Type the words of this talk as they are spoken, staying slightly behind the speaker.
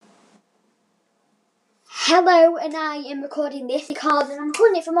Hello, and I am recording this because I'm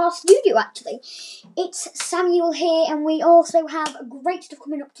recording it from our studio actually. It's Samuel here, and we also have great stuff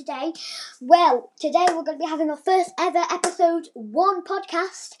coming up today. Well, today we're going to be having our first ever episode 1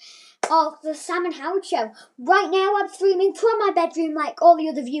 podcast of the Sam and Howard Show. Right now I'm streaming from my bedroom like all the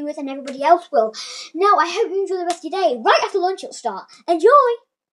other viewers and everybody else will. Now I hope you enjoy the rest of your day. Right after lunch it'll start. Enjoy!